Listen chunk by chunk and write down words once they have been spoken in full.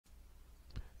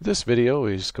This video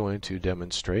is going to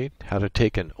demonstrate how to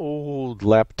take an old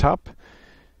laptop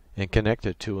and connect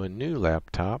it to a new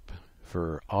laptop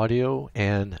for audio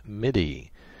and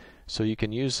MIDI. So you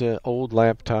can use an old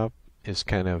laptop as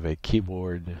kind of a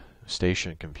keyboard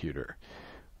station computer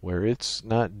where it's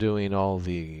not doing all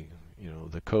the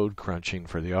the code crunching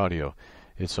for the audio.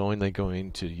 It's only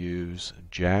going to use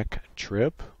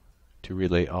Jacktrip to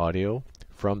relay audio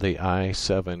from the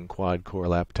i7 quad-core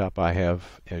laptop I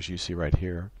have, as you see right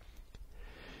here.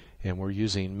 And we're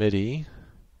using MIDI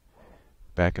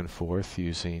back and forth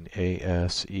using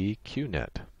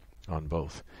Aseqnet on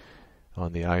both.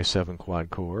 On the i7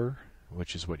 quad-core,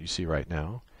 which is what you see right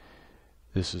now,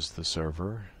 this is the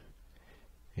server.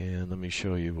 And let me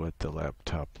show you what the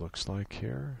laptop looks like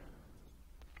here.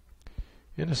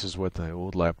 And this is what the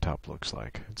old laptop looks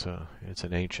like. It's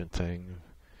an ancient thing.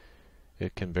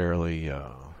 It can barely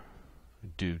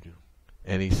do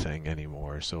anything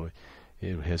anymore, so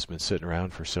it has been sitting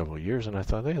around for several years, and I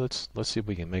thought, hey, let's see if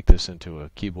we can make this into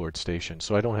a keyboard station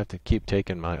so I don't have to keep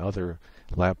taking my other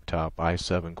laptop,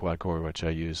 i7 quad-core, which I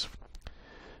use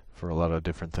for a lot of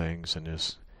different things, and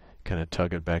just kind of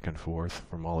tug it back and forth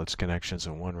from all its connections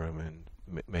in one room and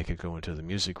make it go into the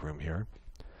music room here.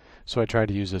 So I tried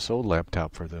to use this old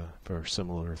laptop for a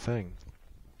similar thing,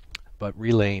 but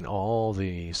relaying all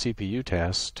the CPU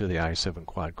tasks to the i7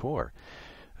 quad-core.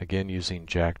 Again, using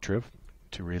Jacktrip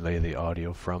to relay the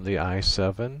audio from the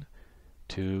i7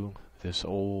 to this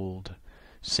old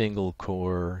single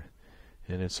core,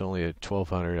 and it's only at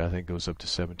 1200. I think goes up to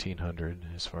 1700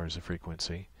 as far as the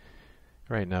frequency.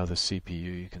 Right now the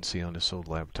CPU you can see on this old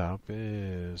laptop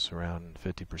is around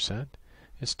 50%.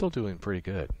 It's still doing pretty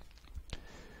good.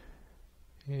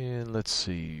 And let's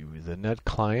see, the net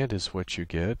client is what you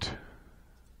get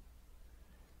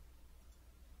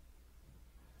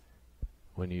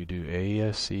when you do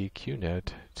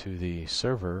Aseqnet to the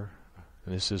server.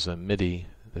 This is a MIDI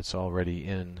that's already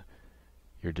in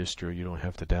your distro. You don't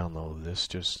have to download this.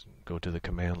 Just go to the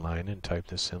command line and type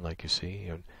this in like you see,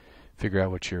 and figure out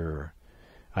what your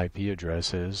IP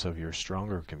address is of your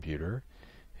stronger computer.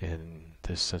 And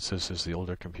since this is the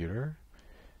older computer,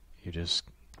 you just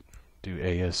do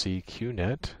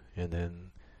Aseqnet and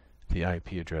then the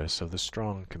IP address of the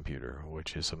strong computer,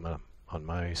 which is on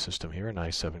my system here an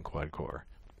i7 quad-core.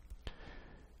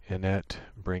 And that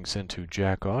brings into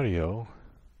Jack Audio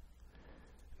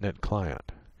net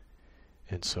client.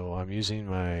 And so I'm using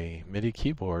my MIDI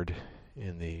keyboard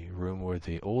in the room where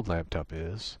the old laptop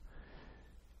is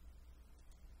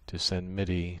to send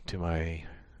MIDI to my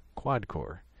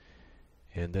quad-core.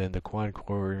 And then the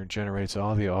quad-core generates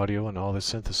all the audio and all the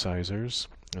synthesizers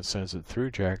and sends it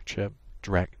through Jacktrip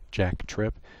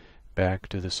back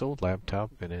to this old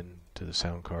laptop and then to the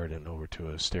sound card and over to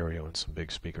a stereo and some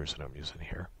big speakers that I'm using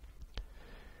here.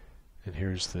 And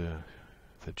here's the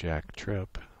Jacktrip.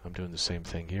 I'm doing the same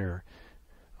thing here.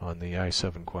 On the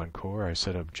i7 quad-core I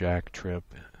set up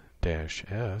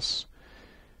Jacktrip-S,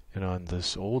 and on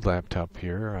this old laptop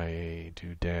here I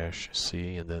do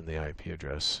 -C and then the IP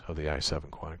address of the i7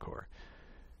 quad-core.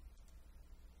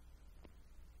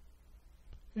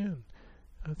 And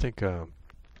I think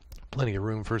plenty of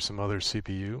room for some other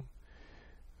CPU.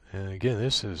 And again, I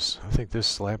think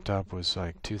this laptop was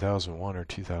like 2001 or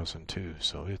 2002,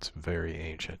 so it's very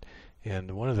ancient.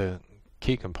 And one of the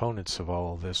key components of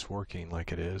all of this working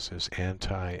like it is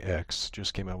antiX.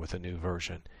 Just came out with a new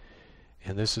version.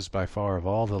 And this is by far, of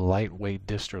all the lightweight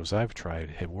distros I've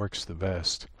tried, it works the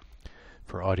best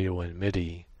for audio and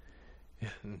MIDI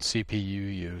and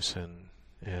CPU use and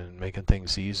making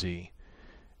things easy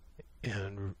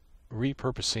and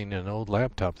repurposing an old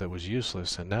laptop that was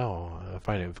useless, and now I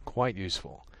find it quite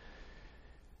useful.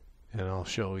 And I'll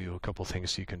show you a couple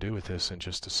things you can do with this in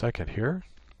just a second here.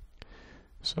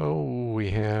 So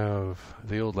we have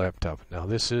the old laptop. Now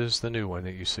this is the new one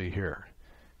that you see here.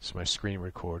 It's my screen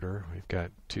recorder. We've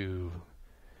got two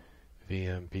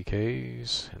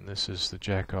VMPKs, and this is the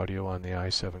Jack Audio on the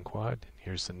i7 quad.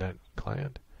 Here's the net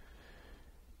client,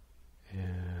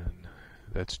 and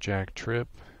that's Jacktrip.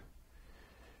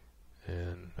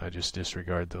 And I just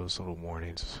disregard those little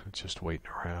warnings. It's just waiting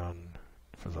around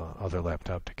for the other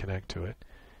laptop to connect to it.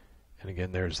 And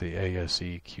again, there's the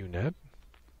Aseqnet.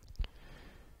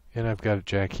 And I've got a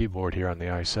Jack keyboard here on the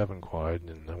i7 quad,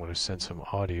 and I want to send some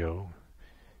audio,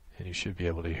 and you should be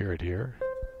able to hear it here.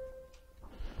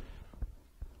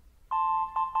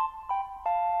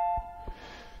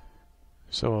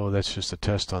 So that's just a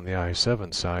test on the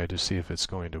i7 side to see if it's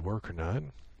going to work or not.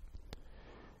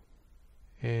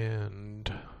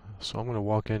 And so I'm going to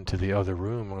walk into the other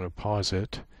room. I'm going to pause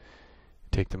it,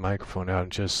 take the microphone out,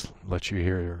 and just let you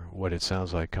hear what it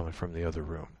sounds like coming from the other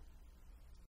room.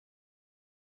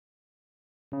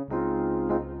 Okay,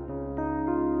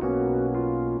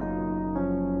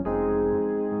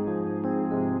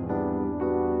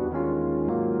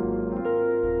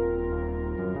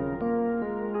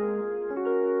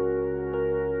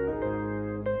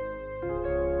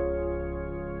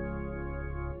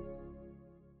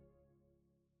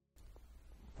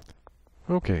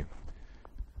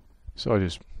 so I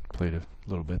just played a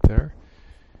little bit there,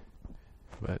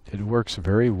 but it works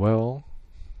very well.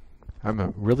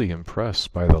 I'm really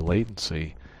impressed by the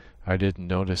latency. I didn't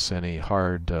notice any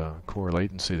hard core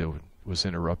latency that was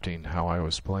interrupting how I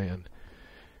was playing.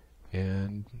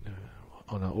 And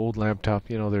on an old laptop,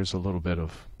 you know, there's a little bit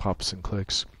of pops and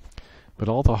clicks, but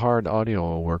all the hard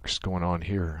audio works going on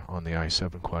here on the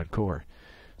i7 quad core.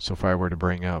 So if I were to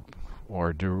bring up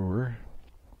Order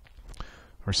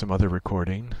or some other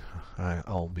recording,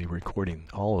 I'll be recording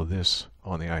all of this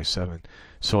on the i7,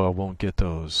 so I won't get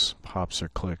those pops or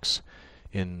clicks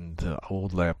in the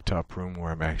old laptop room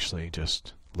where I'm actually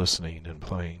just listening and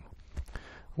playing,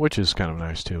 which is kind of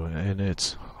nice too, and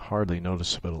it's hardly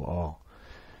noticeable at all.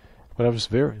 But I was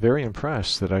very, very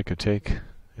impressed that I could take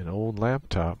an old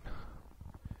laptop.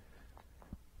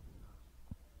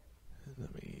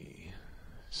 Let me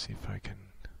see if I can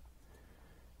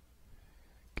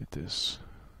get this.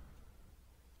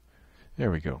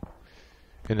 There we go.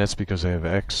 And that's because I have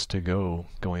X to go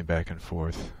going back and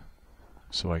forth,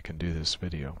 so I can do this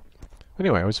video.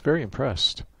 Anyway, I was very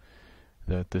impressed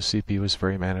that the CPU is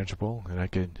very manageable, and I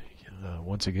could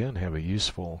once again have a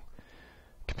useful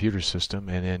computer system,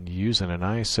 and then using an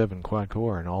i7 quad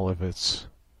core and all of its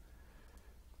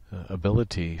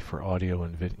ability for audio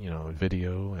and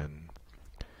video and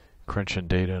crunching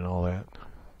data and all that.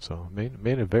 So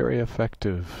made a very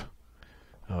effective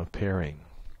pairing.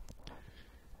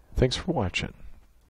 Thanks for watching.